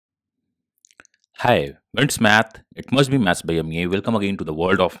Hi, when it's math, it must be maths by Amiya. Welcome again to the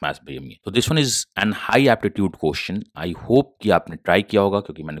world of maths by Amiya. So this one is an high aptitude question. I hope कि आपने try किया होगा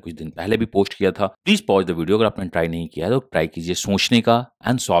क्योंकि मैंने कुछ दिन पहले भी पोस्ट किया था. प्लीज पॉज द वीडियो अगर आपने ट्राई नहीं किया तो ट्राई कीजिए सोचने का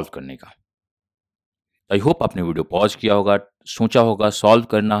एंड सॉल्व करने का. आई होप आपने वीडियो पॉज किया होगा, सोचा होगा, सॉल्व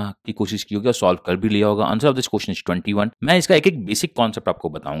करना की कोशिश की होगी और सॉल्व कर भी लिया होगा. Answer of this question is 21. मैं इसका एक एक बेसिक कॉन्सेप्ट आपको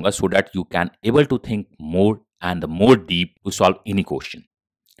बताऊंगा so that you can able to think more and more deep to solve any question.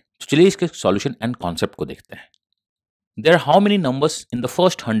 तो चलिए इसके सॉल्यूशन एंड कॉन्सेप्ट को देखते हैं. There are how many numbers in the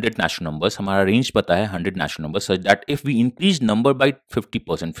first 100 natural numbers? हमारा रेंज पता है 100 natural numbers such that if we increase number by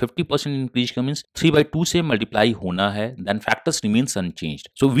 50%, 50% increase का means 3/2 से multiply होना है, then factors remains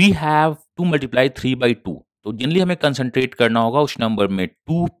unchanged. So we have to multiply 3/2. तो generally हमें concentrate करना होगा उस नंबर में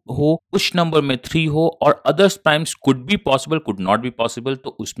 2 हो, उस नंबर में 3 हो और others primes could be possible, could not be possible. तो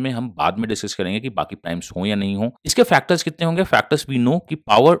उसमें हम बाद में डिस्कस करेंगे कि बाकी प्राइम्स हो या नहीं हो. इसके फैक्टर्स कितने होंगे? फैक्टर्स वी नो कि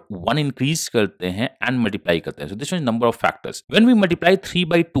पावर 1 इंक्रीज करते हैं एंड मल्टीप्लाई करते हैं. So this is number of factors. When we multiply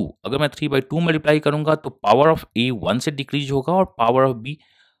 3/2, अगर मैं 3/2 मल्टीप्लाई करूंगा तो पावर ऑफ ए 1 से डिक्रीज होगा और पावर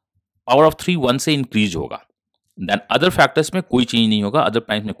ऑफ 3 1 से इंक्रीज होगा. देन अदर फैक्टर्स में कोई चेंज नहीं होगा, अदर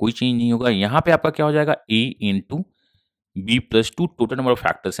प्राइम्स में कोई चेंज नहीं होगा. यहां पे आपका क्या हो जाएगा? a into B plus 2. Total number of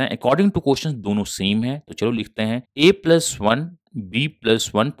factors हैं. अकॉर्डिंग टू क्वेश्चन दोनों सेम है तो चलो लिखते हैं a plus 1 b plus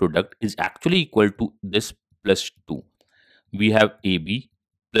 1 product is actually equal to this plus 2. We have A B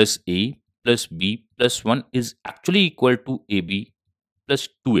plus a plus b plus 1 is actually equal to A B plus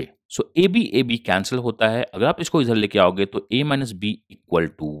 2a. So A B cancel होता है. अगर आप इसको इधर लेके आओगे तो a minus B equal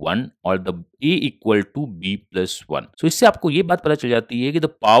to 1 और the a equal to b plus 1. सो इससे आपको ये बात पता चल जाती है कि the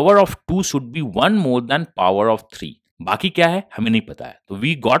power of 2 should be 1 more than power of 3. बाकी क्या है हमें नहीं पता है. तो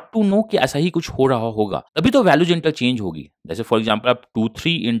वी गॉट टू नो कि ऐसा ही कुछ हो रहा होगा, तभी तो वैल्यूज इंटरचेंज होगी. जैसे फॉर एग्जाम्पल आप 2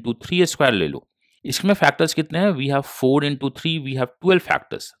 3 इंटू 3 स्क्वायर ले लो. इसमें फैक्टर्स कितने हैं? We have 4 into 3, we have 12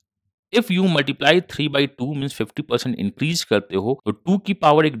 factors. If you multiply 3/2 means 50% increase करते हो तो 2 की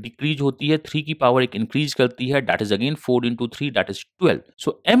पावर एक डिक्रीज होती है, 3 की पावर एक इंक्रीज करती है. That is again 4 into 3, that is 12.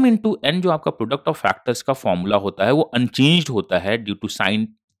 So m into n जो आपका प्रोडक्ट ऑफ फैक्टर्स का फॉर्मूला होता है वो अनचेंज्ड होता है ड्यू टू साइन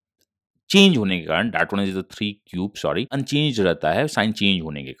चेंज होने के कारण. That one is the 3 cube, sorry, unchange रहता है साइन चेंज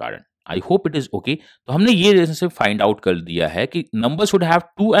होने के कारण. I hope it is okay. तो हमने ये रिलेशनशिप फाइंड आउट कर दिया है कि number should have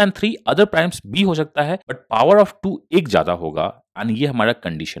 2 and 3. Other primes भी हो सकता है बट पावर ऑफ 2 एक ज्यादा होगा एंड ये हमारा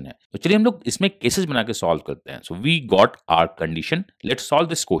कंडीशन है. तो चलिए हम लोग इसमें केसेस बना के सॉल्व करते हैं. So we got our condition. Let's solve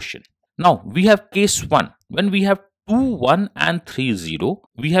this question. Now we have case 1 when we have 2 1 and 3 0.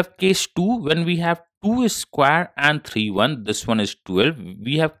 We have case 2 when we have 2 square and 3 1. This one is 12.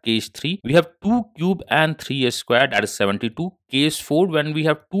 We have case 3. We have 2 cube and 3 square, that is 72. Case 4 when we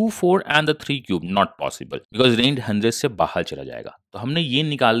have 2 4 and the 3 cube, not possible because range 100 से बाहर चला जाएगा. तो हमने ये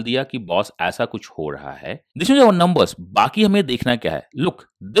निकाल दिया कि बॉस ऐसा कुछ हो रहा है. This is our numbers. बाकी हमें देखना क्या है? Look,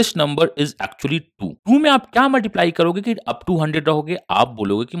 this number is actually 2. 2 में आप क्या मल्टीप्लाई करोगे कि up to 100 रहोगे? आप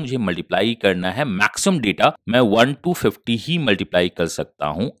बोलोगे कि मुझे मल्टीप्लाई करना है मैक्सिमम डेटा, मैं 1 to 50 ही मल्टीप्लाई कर सकता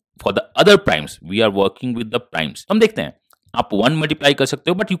हूं. For the other primes, we are working with the primes. हम देखते हैं. आप 1 मल्टीप्लाई कर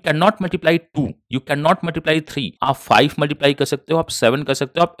सकते हो but you can not multiply 2, you can not multiply 3. आप 5 मल्टीप्लाई कर सकते हो, आप 7 कर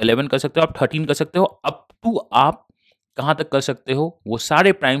सकते हो, आप 11 कर सकते हो, आप 13 कर सकते हो. अप टू आप कहां तक कर सकते हो? वो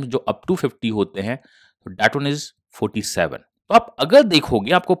सारे प्राइम्स जो अप टू 50 होते हैं. That one is 47. तो आप अगर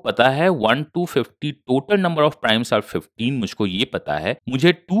देखोगे आपको पता है 1 to 50 total number of primes are 15. मुझको ये पता है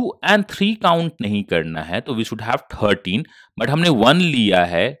मुझे 2 and 3 काउंट नहीं करना है तो वी शुड हैव 13. बट हमने 1 लिया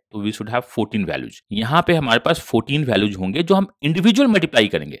है तो वी शुड हैव 14 वैल्यूज. यहां पे हमारे पास 14 वैल्यूज होंगे जो हम इंडिविजुअल मल्टीप्लाई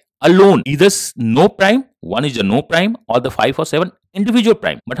करेंगे अलोन. इधर no prime, 1 is a no prime और द 5 और 7 इंडिविजुअल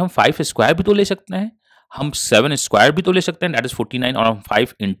प्राइम. बट हम 5 स्क्वायर भी तो ले सकते हैं, हम 7 स्क्वायर भी तो ले सकते हैं, दैट इज 49, और हम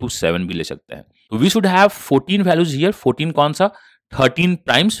 5 इंटू 7 भी ले सकते हैं. तो we should have 14 values here. 14 कौन सा? 13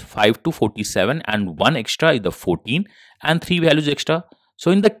 primes, 5 to 47 and 1 extra is the 14 and 3 values extra.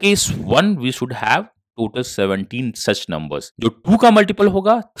 So in the case 1 we should have total 17 such numbers. जो 2 का मल्टीपल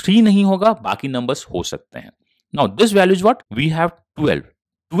होगा, 3 नहीं होगा, बाकी नंबर्स हो सकते हैं. Now this value is what? We have 12.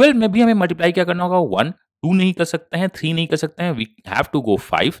 12 में भी हमें मल्टीप्लाई क्या करना होगा? 1. 2 नहीं कर सकते हैं, 3 नहीं कर सकते हैं, we have to go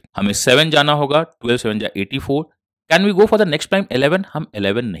 5. हमें 7 जाना होगा, 12 7 जा 84. Can we go for the next prime 11? हम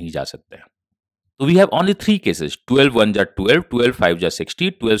 11 नहीं जा सकते हैं. So we have only 3 cases. 12 1 जा 12, 12 5 जा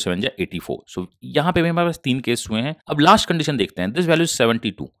 60, 12 7 जा 84. So यहाँ पे हमारे पास 3 केस हुए हैं. अब लास्ट कंडीशन देखते हैं. This value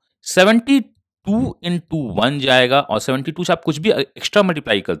 72. 72 into 1 जाएगा और 72 से आप कुछ भी एक्स्ट्रा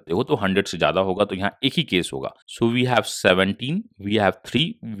मल्टीप्लाई करते हो तो 100 से ज्यादा होगा. तो यहाँ एक ही केस होगा. So we have 17, we have 3,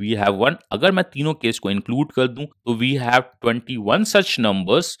 we have 1. अगर मैं तीनों केस को इंक्लूड कर दूं तो we have 21 such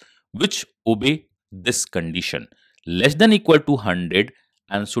numbers which ओबे this condition, less than equal to 100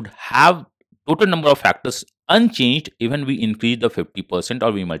 and should have total number of factors unchanged even we increase the 50%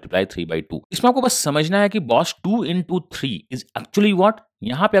 और we multiply 3/2। इसमें आपको बस समझना है कि boss 2 into 3 is actually what.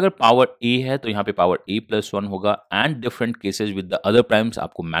 यहाँ पे अगर पावर a है तो यहाँ पे पावर a+1 होगा and different cases with the other primes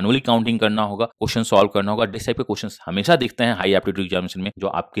आपको मैनुअली काउंटिंग करना होगा, क्वेश्चन सॉल्व करना होगा। दिस टाइप के क्वेश्चंस हमेशा देखते हैं हाई एप्टीट्यूड एग्जामिनेशन में, जो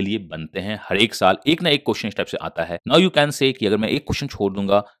आपके लिए बनते हैं हर एक साल एक ना एक क्वेश्चन इस टाइप से आता है। नाउ यू कैन से कि अगर मैं एक क्वेश्चन छोड़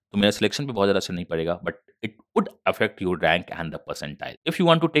दूंगा तो मेरा सिलेक्शन पे बहुत ज्यादा असर नहीं पड़ेगा, but it would affect your rank and the percentile. If you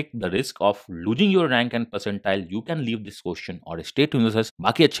want to take the risk of losing your rank and percentile, you can leave this question or stay tuned with us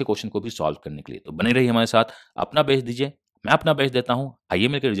बाकी अच्छे question को भी solve करने के लिए। तो बने रहिए हमारे साथ, अपना बेस्ट दीजिए, मैं अपना बेस्ट देता हूँ। आइए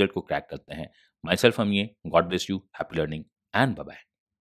मिलकर रिजल्ट को क्रैक करते हैं। My self अमिये, God bless you, happy learning and bye bye.